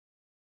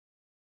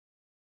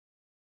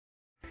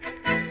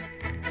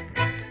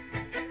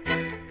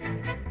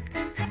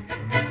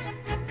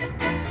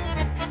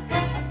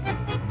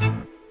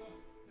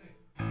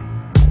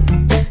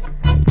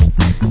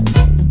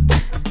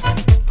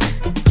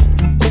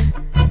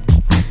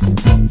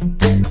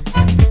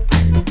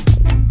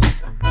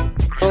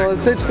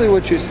essentially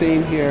what you're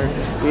seeing here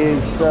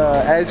is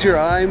as your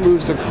eye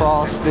moves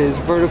across this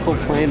vertical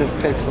plane of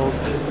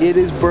pixels, it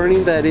is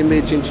burning that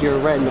image into your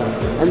retina.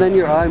 And then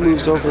your eye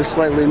moves over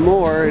slightly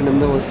more in a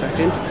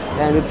millisecond,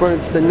 and it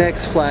burns the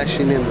next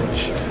flashing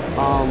image.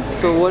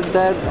 So what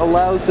that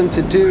allows them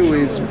to do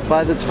is,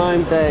 by the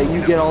time that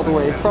you get all the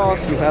way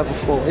across, you have a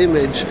full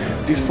image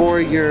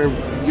before your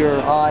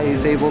eye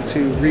is able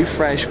to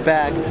refresh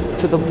back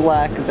to the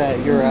black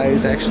that your eye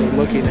is actually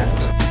looking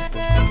at.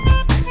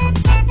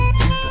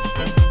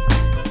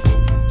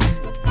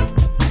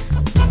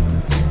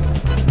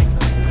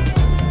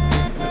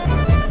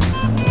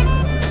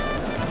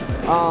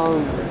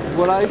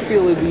 What I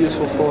feel it'd be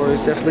useful for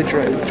is definitely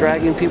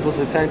dragging people's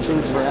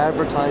attentions for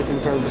advertising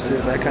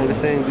purposes, that kind of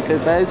thing,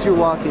 because as you're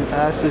walking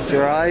past this,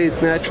 your eye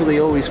is naturally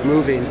always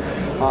moving,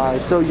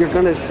 so you're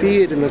going to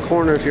see it in the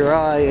corner of your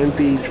eye and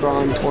be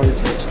drawn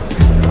towards it.